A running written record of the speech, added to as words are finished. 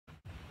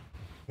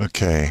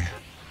Okay,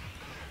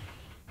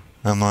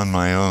 I'm on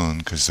my own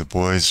because the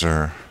boys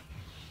are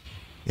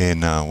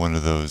in one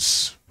of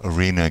those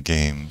arena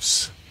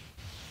games,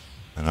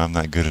 and I'm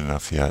not good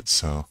enough yet,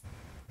 so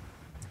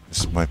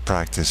this is my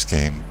practice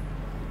game.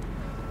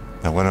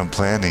 Now, what I'm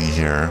planning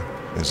here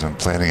is I'm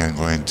planning on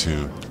going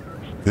to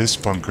this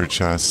bunker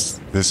chest,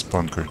 and this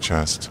bunker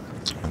chest,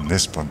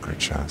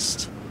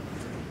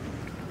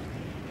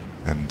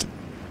 and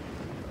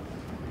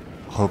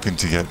hoping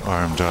to get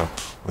armed up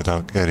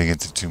without getting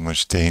into too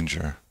much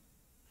danger.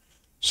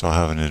 So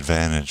I'll have an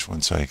advantage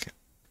once I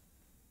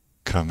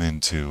come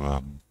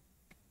into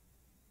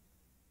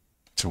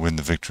to win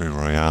the Victory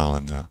Royale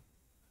in the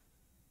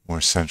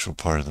more central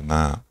part of the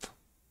map.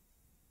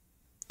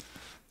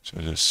 So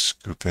just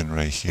scoop in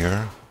right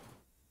here.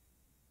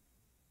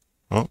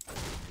 Oh,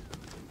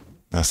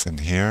 nothing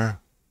here.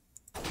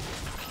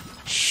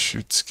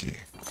 Shootski.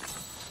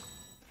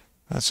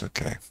 That's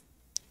okay.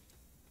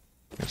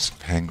 Get some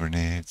hand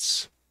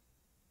grenades.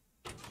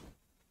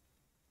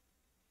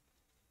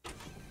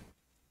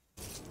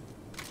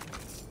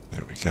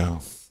 There we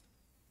go.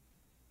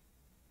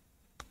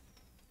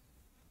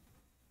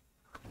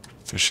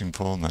 Fishing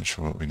pole, not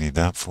sure what we need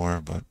that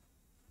for, but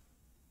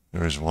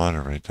there is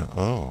water right now.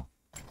 Oh.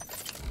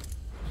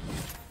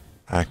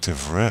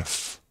 Active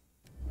riff.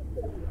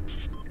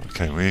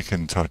 Okay, we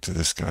can talk to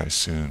this guy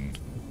soon.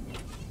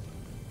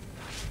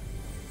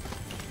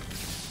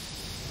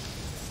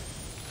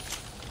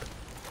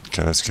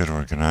 Okay, let's get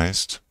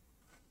organized.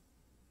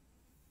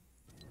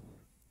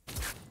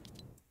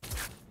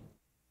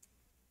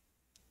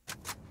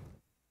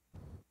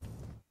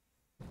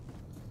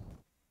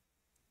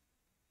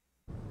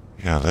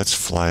 Yeah, let's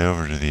fly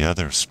over to the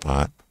other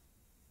spot.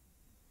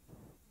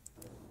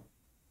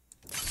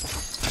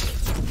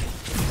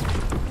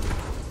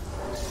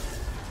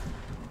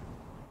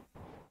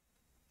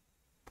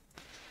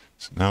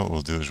 So now what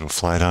we'll do is we'll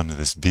fly down to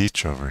this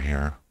beach over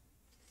here.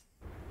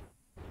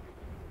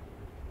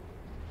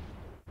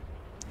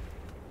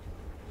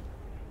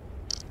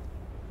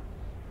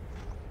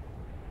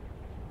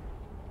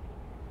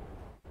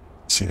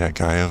 See that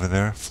guy over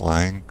there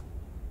flying?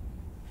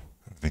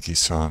 I think he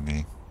saw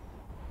me.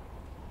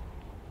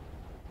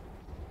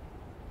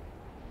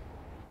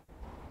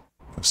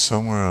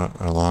 Somewhere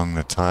along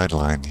the tide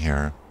line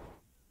here,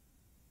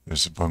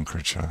 there's a bunker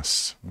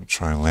chest. I'm going to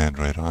try and land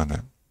right on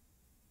it.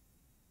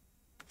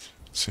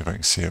 See if I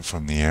can see it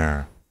from the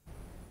air.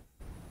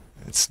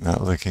 It's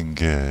not looking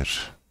good.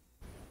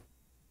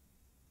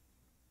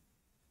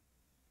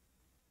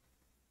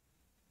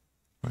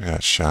 Look at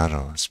that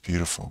shadow. It's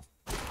beautiful.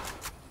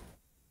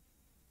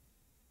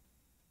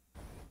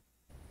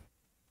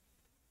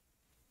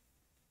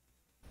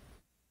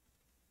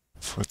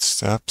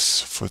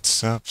 Footsteps,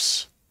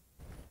 footsteps.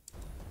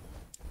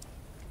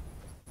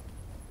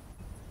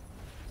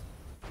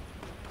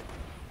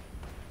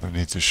 I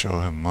need to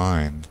show him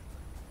mine.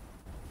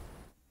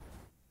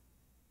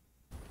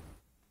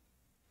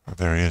 Oh,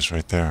 there he is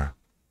right there.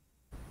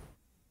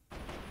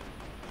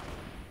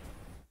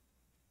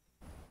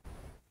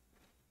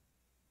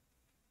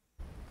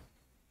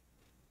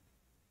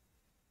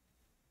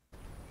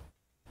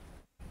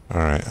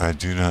 Alright, I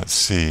do not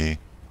see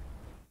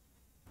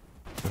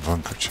the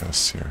bunker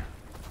chests here.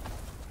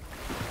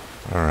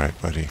 Alright,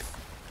 buddy.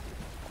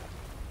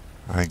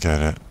 I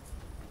get it.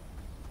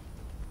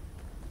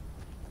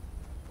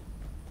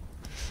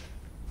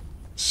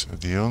 So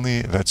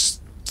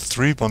that's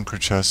 3 bunker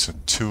chests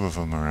and 2 of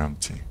them are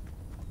empty.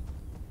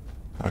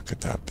 How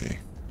could that be?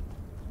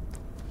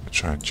 I'll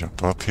try and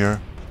jump up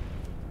here.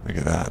 Look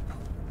at that.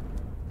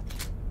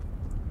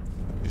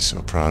 I'd be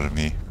so proud of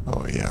me.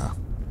 Oh yeah.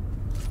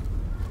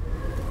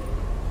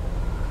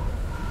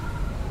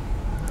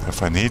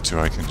 If I need to,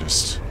 I can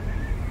just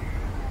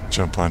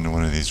jump onto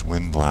one of these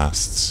wind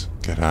blasts.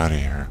 Get out of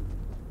here.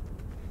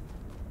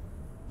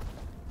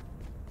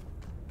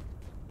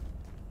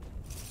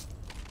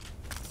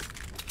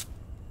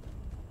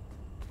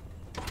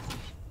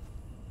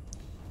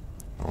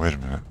 Oh, wait a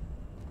minute.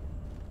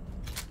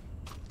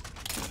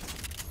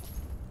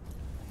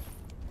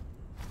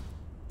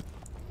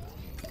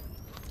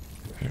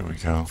 Here we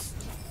go.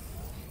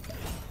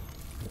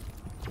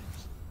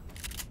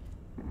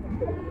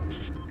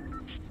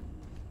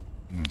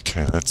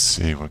 Okay, let's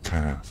see what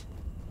kind of...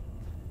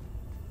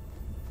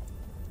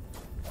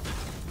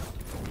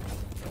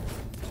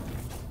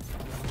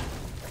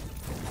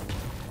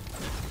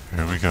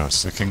 Here we go,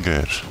 it's looking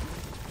good.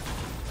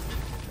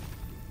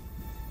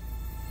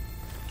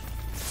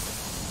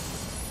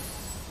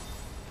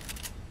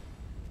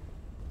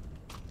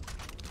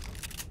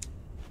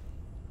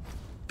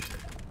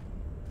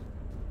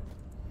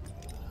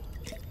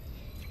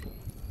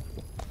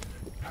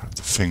 Have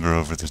the finger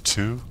over the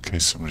 2 in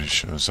case somebody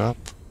shows up.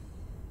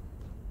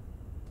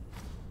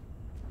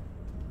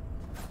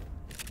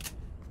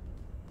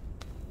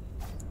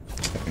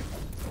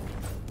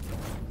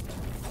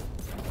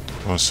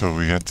 Oh, so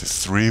we got the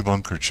 3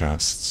 bunker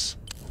chests.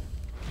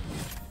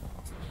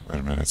 Wait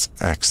a minute, it's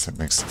X that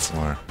makes the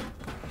floor.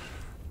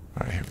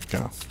 Alright, here we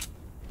go.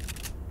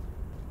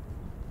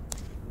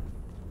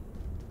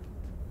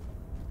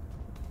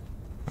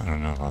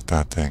 don't know about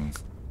that thing.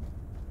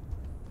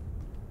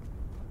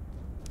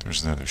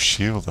 There's another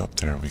shield up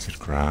there we could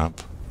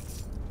grab.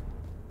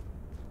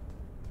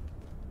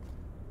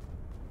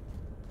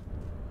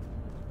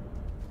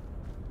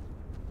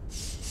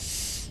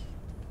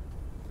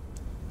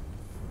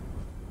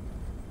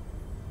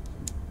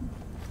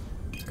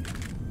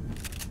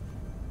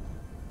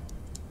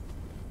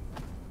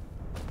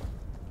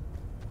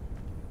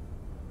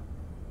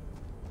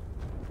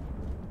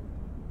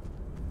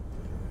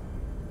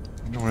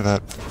 I wonder where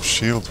that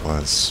shield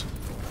was.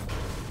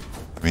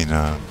 I mean,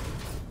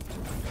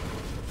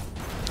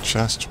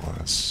 chest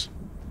was.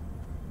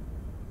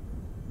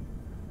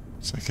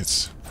 It's like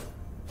it's...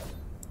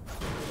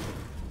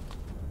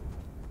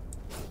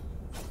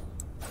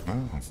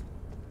 Oh.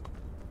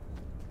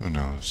 Who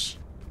knows?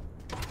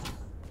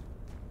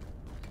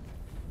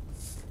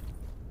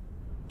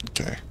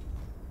 Okay.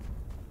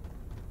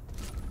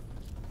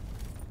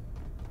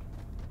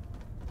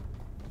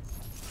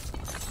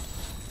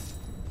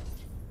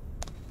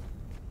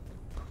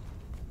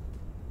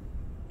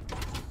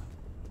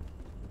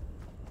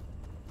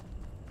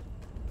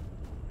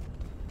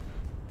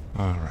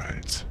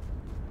 Alright.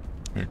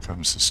 Here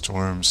comes the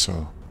storm,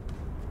 so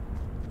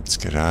let's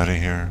get out of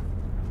here.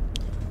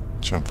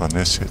 Jump on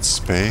this, hit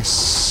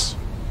space.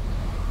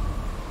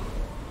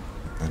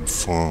 And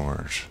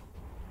forward.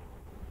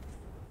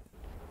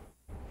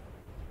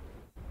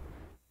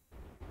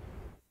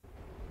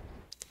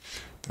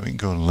 Then we can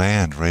go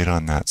land right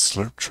on that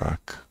slurp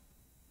truck.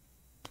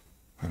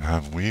 And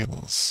have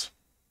wheels.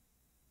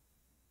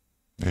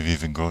 Maybe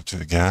even go up to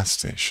the gas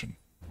station.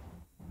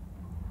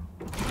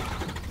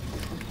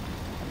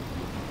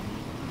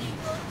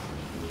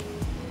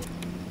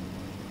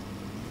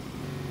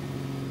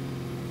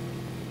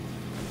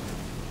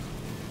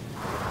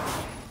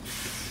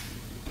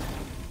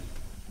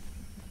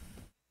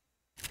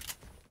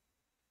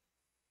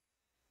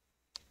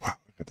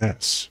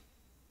 This.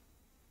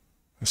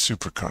 A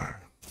supercar.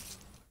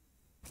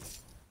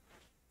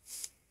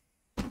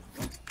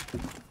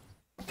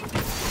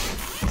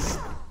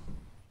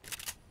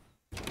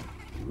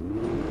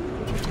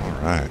 All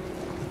right.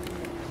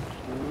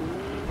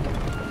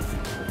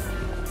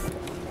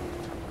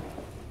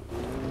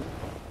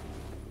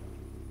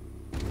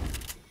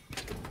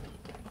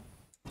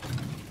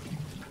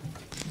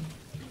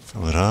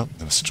 Fill it up.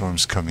 The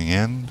storm's coming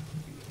in.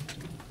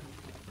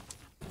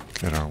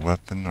 Get our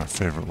weapon, our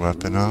favorite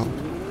weapon out.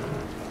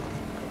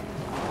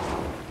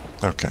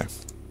 Okay.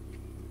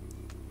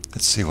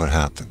 Let's see what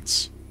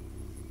happens.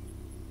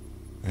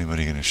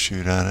 Anybody gonna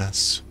shoot at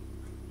us?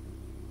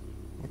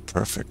 We're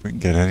perfect. We can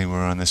get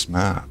anywhere on this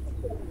map.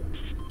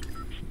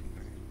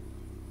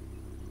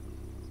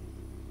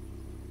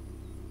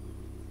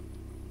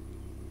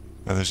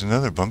 Now there's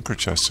another bunker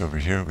chest over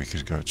here we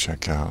could go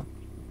check out.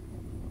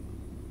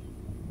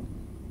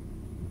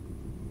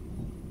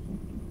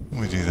 When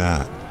we do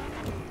that.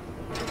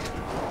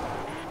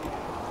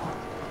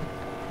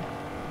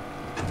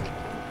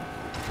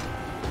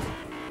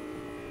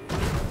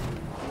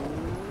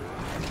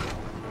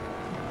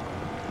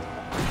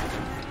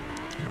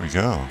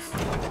 Go.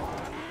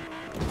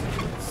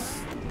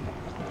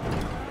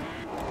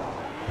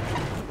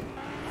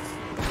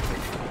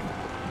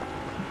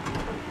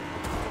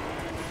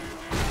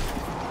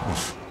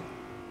 Oof.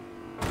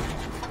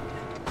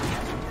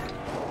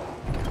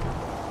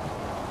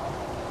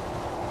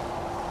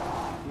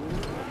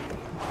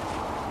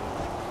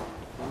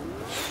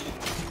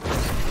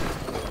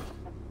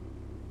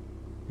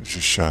 Who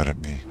just shot at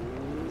me?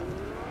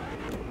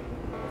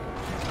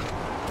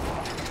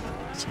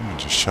 Someone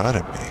just shot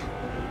at me.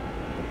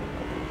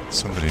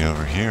 Somebody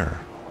over here.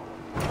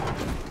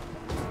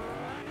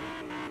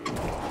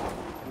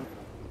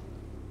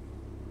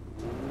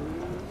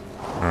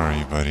 Where are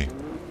you, buddy?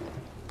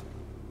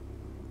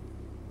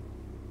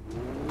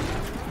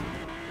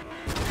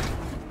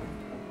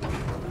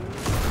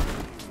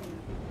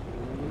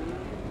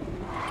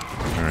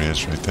 There he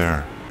is, right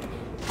there.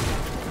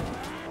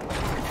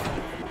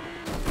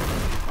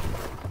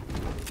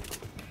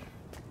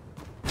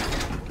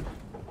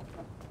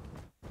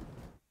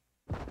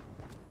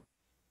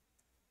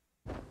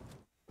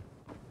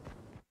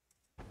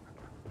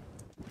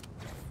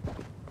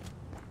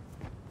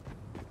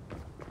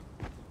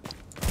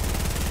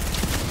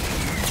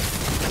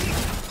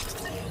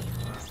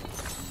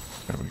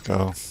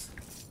 Go.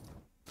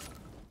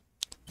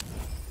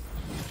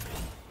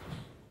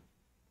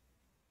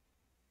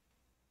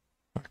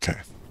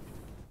 Okay.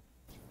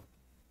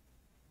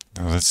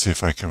 Now let's see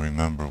if I can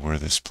remember where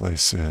this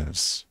place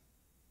is.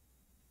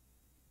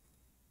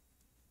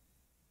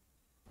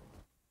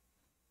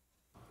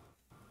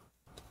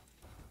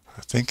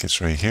 I think it's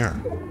right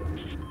here.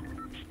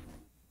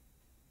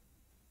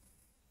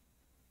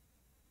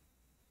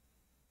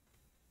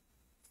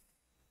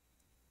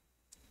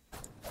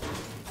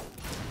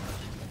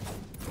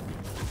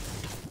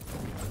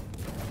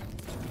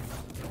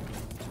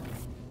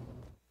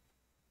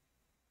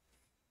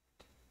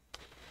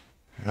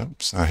 Yep,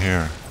 it's not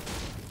here.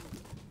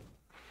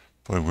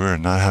 Boy, we're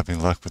not having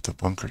luck with the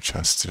bunker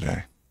chest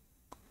today.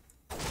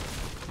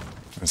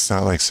 It's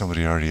not like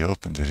somebody already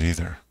opened it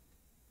either.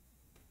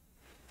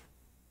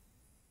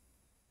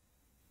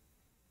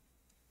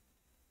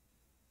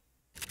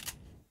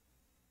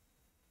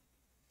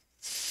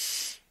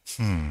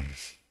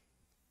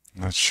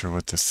 Not sure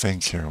what to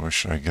think here. Where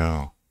should I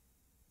go?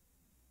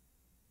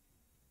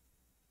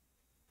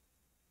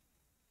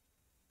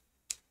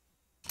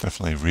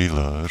 Definitely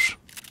reload.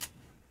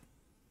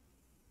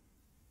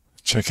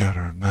 Check out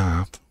our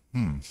map.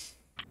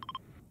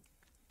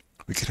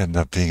 We could end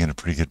up being in a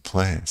pretty good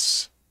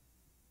place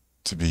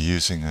to be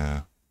using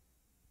a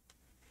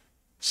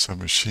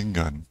submachine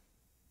gun.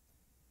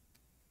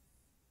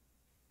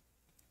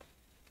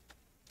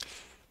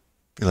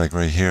 Be like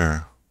right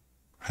here,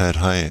 head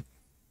height.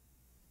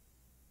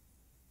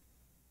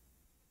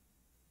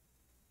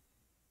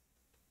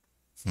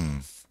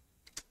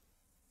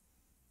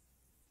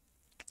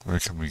 Where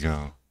can we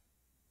go?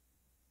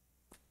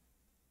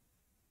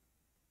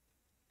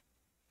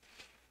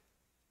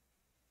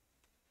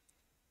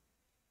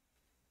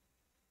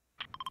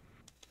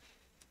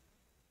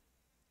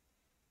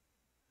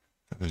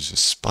 There's a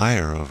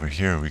Spire over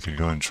here. We could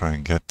go and try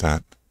and get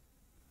that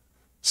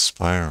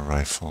Spire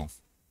rifle.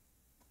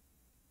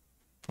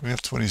 But we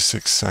have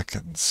 26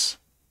 seconds.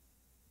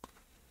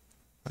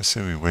 I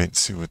say we wait and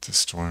see what the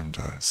storm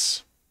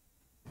does.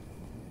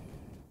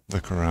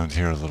 Look around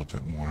here a little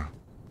bit more.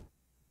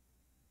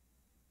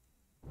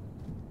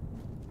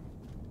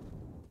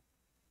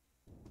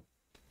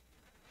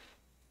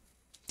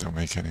 Don't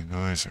make any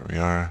noise. There we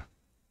are.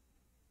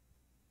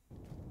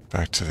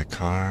 Back to the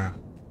car.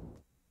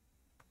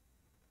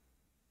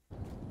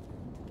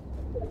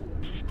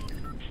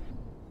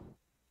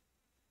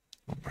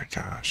 Oh my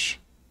gosh.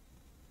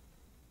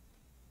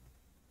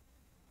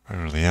 I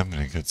really am in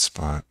a good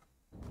spot.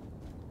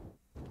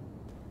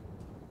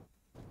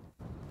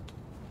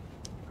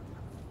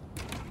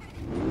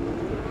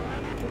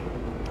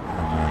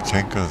 I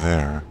can't go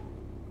there.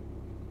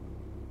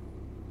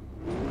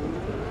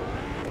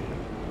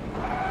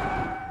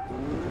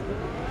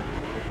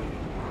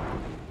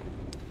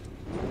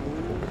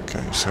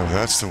 Okay, so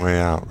that's the way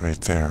out right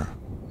there.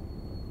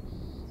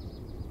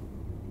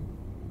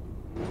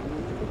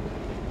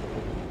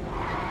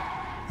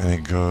 And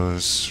it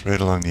goes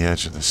right along the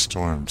edge of the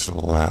storm to the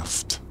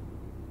left.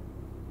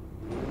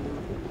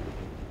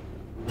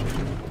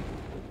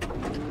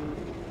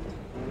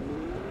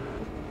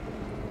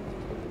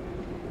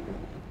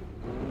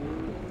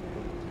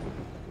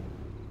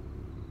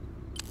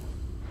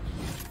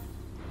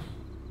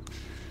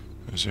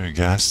 Is there a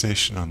gas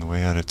station on the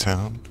way out of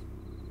town?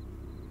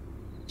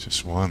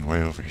 Just one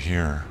way over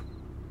here.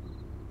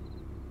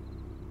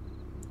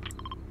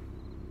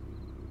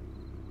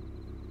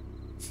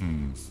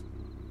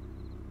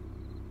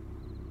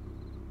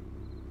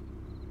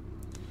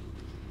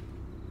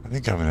 I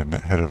think I'm gonna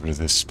head over to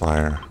this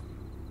Spire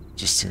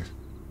just to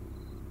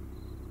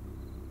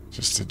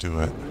do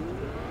it.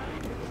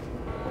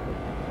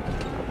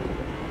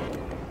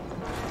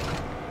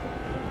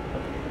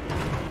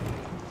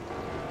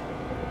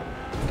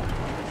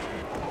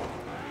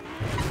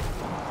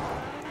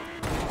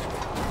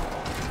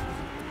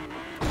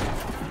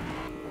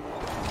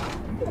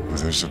 Oh,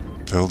 there's a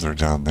builder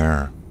down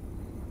there.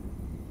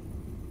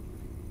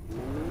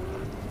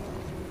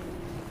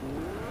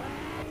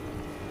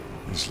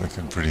 He's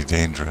looking pretty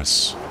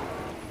dangerous.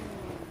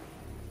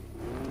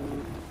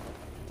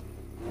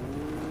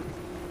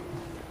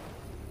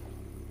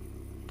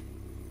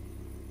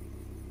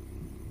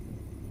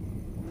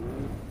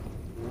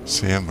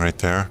 See him right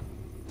there?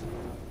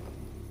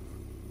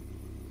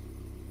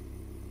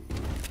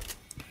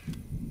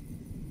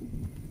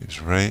 He's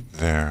right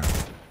there.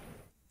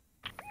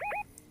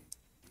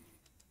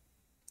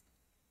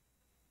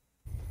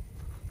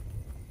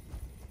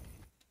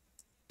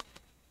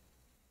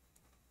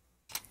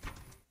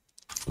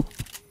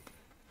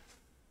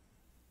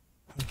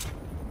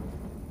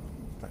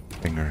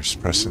 Fingers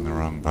pressing the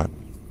wrong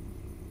button.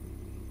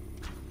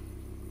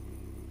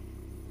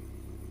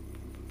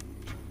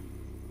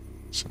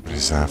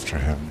 Somebody's after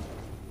him.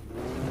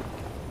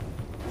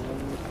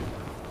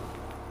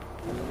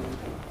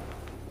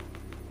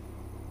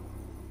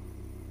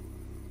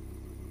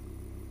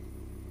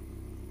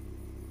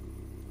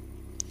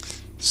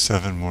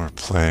 Seven more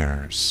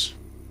players.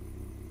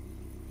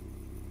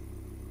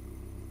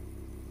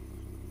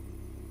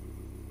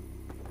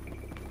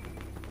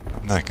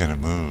 I'm not gonna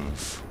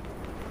move.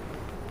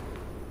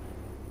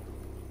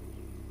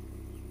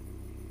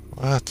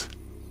 What?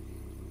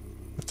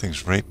 That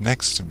thing's right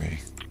next to me.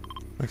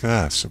 Look at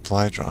that,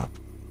 supply drop.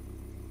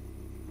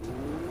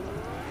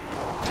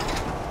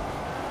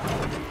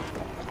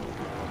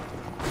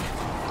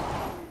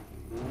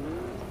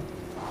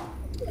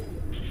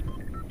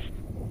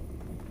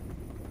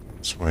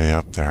 It's way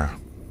up there.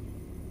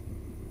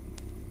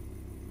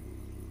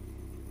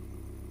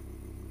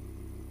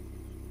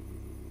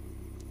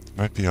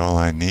 Might be all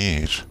I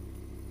need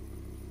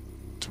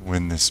to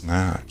win this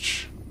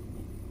match.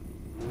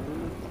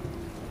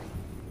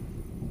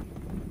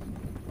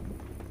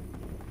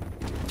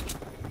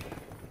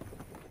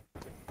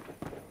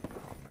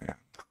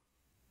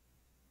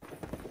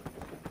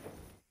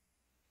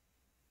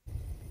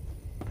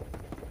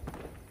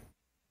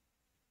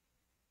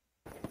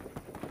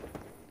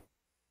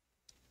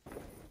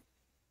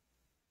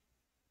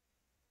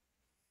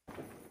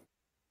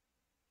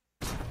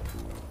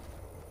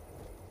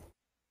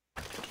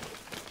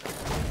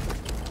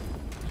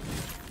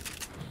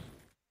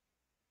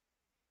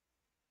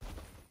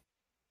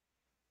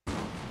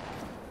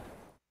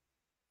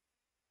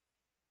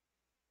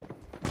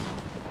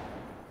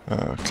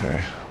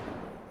 Okay.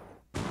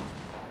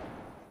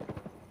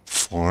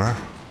 4.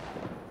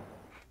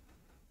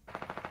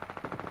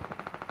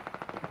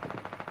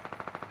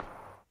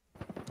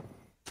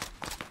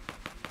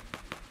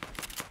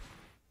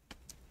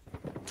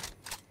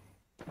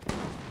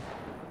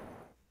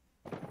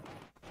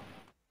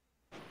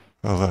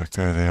 Oh look,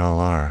 there they all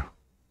are.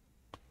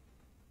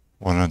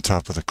 One on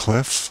top of the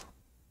cliff.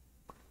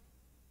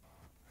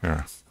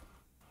 Here.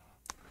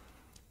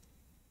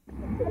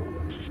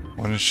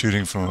 One is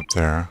shooting from up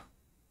there.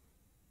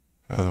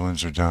 The other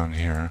ones are down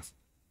here.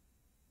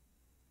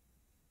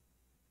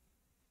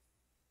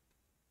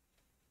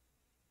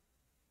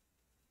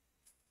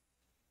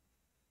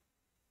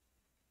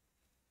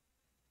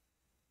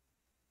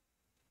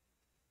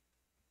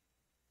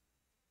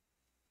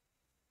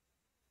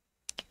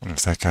 I wonder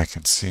if that guy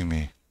can see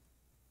me.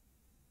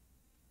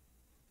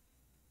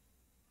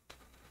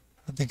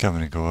 I think I'm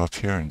going to go up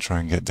here and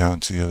try and get down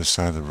to the other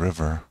side of the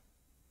river.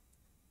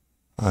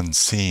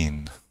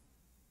 Unseen.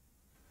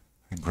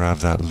 And grab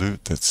that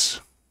loot that's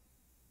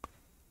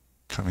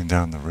coming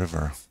down the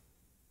river.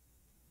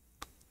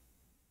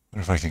 I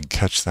wonder if I can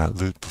catch that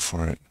loot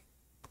before it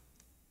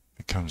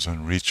becomes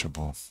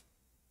unreachable.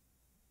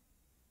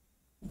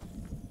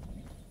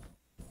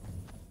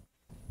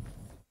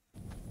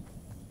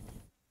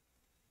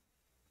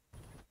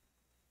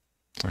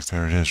 Look,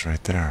 there it is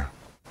right there.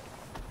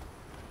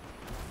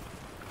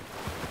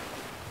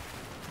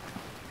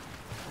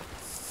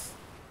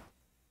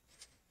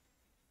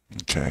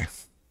 Okay.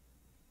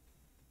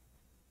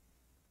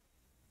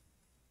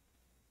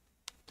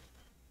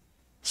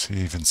 Is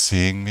he even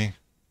seeing me?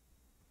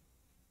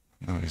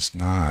 No, he's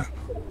not.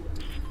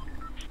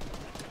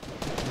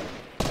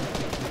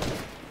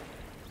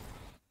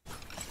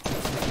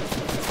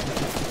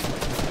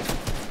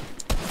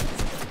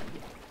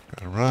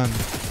 Gotta run.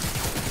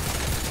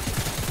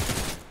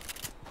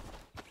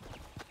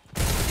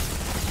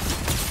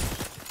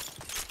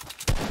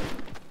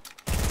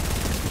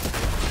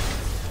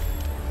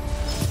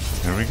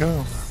 There we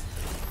go.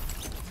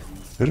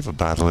 Bit of a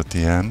battle at the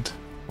end.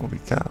 Holy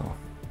cow.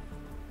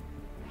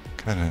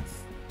 Kind of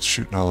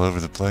shooting all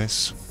over the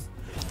place.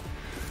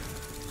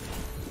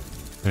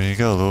 There you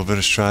go, a little bit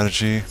of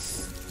strategy,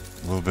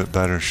 a little bit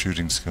better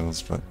shooting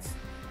skills, but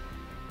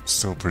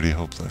still pretty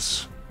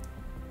hopeless.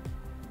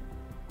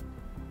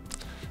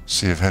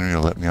 See if Henry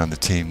will let me on the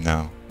team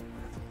now.